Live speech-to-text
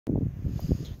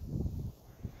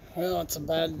Well, it's a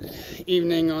bad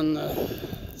evening on the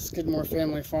Skidmore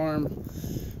family farm.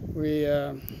 We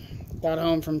got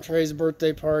home from Trey's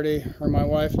birthday party, or my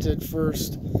wife did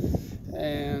first,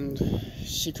 and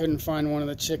she couldn't find one of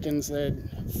the chickens. They had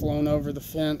flown over the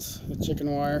fence, the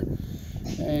chicken wire,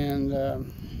 and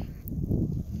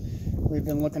we've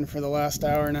been looking for the last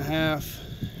hour and a half.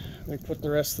 We put the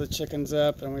rest of the chickens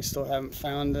up, and we still haven't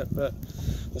found it, but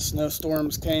the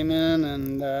snowstorms came in,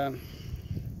 and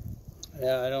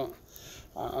yeah,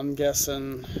 I'm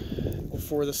guessing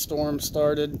before the storm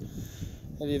started,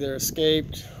 it either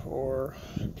escaped or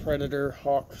predator,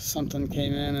 hawk, something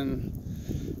came in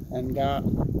and got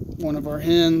one of our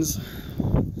hens.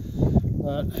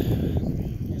 But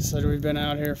I said I've been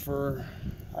out here for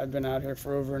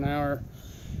over an hour,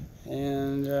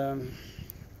 and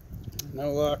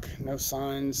no luck, no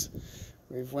signs.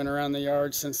 We've went around the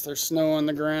yard since there's snow on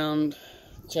the ground,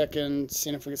 checking,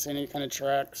 seeing if we can see any kind of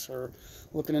tracks or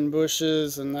looking in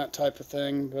bushes and that type of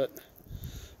thing, but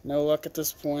no luck at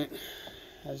this point.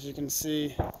 As you can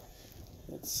see,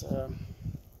 it's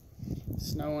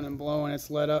snowing and blowing.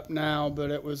 It's let up now, but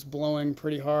it was blowing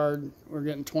pretty hard. We're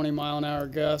getting 20-mile-an-hour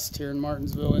gusts here in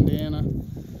Martinsville, Indiana.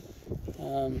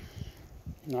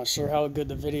 Not sure how good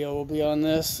the video will be on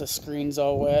this. The screen's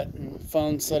all wet, and the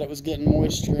phone said it was getting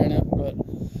moisture in it, but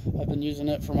I've been using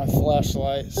it for my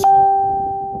flashlight, so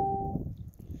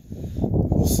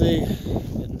we'll see.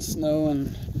 Getting snow, and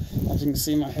as you can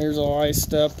see, my hair's all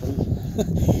iced up, and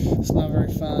it's not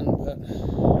very fun, but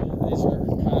these are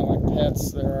kind of like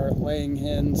pets. They're laying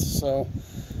hens, so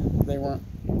they weren't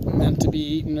meant to be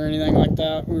eaten or anything like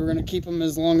that. We were going to keep them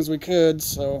as long as we could,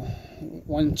 so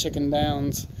one chicken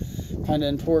down's kind of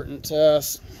important to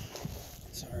us.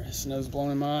 Sorry, snow's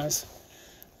blowing in my eyes.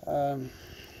 I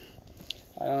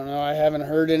don't know. I haven't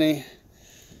heard any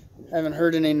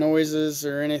noises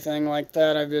or anything like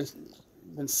that. I've just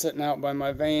been sitting out by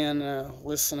my van,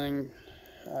 listening,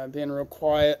 being real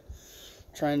quiet,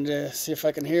 trying to see if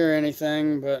I can hear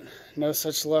anything, but no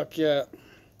such luck yet.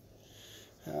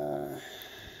 On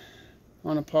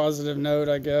a positive note,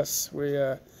 I guess, we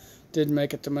did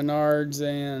make it to Menards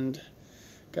and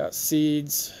got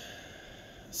seeds,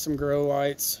 some grow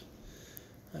lights,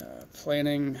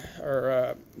 planting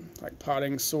or like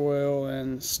potting soil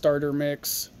and starter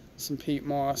mix, some peat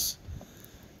moss.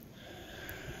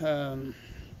 I'm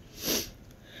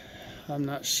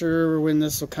not sure when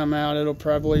this will come out. It'll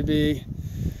probably be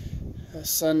a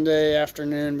Sunday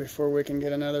afternoon before we can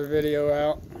get another video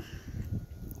out.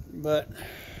 But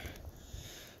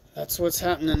that's what's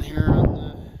happening here on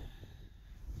the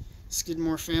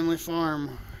Skidmore family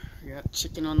farm. We got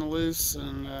chicken on the loose,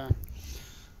 and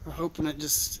we're hoping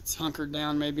it's hunkered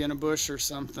down maybe in a bush or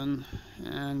something,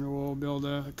 and we'll be able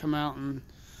to come out and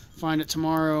find it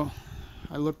tomorrow.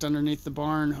 I looked underneath the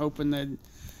barn hoping they'd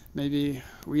maybe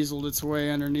weaseled its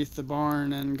way underneath the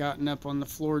barn and gotten up on the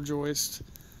floor joist,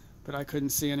 but I couldn't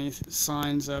see any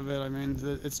signs of it. I mean,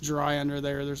 it's dry under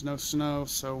there, there's no snow,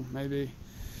 so maybe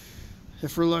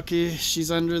if we're lucky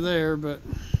she's under there, but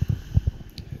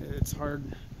it's hard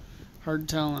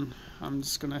telling. I'm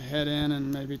just gonna head in and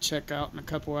maybe check out in a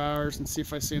couple hours and see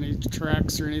if I see any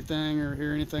tracks or anything or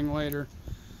hear anything later.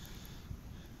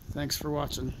 Thanks for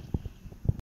watching.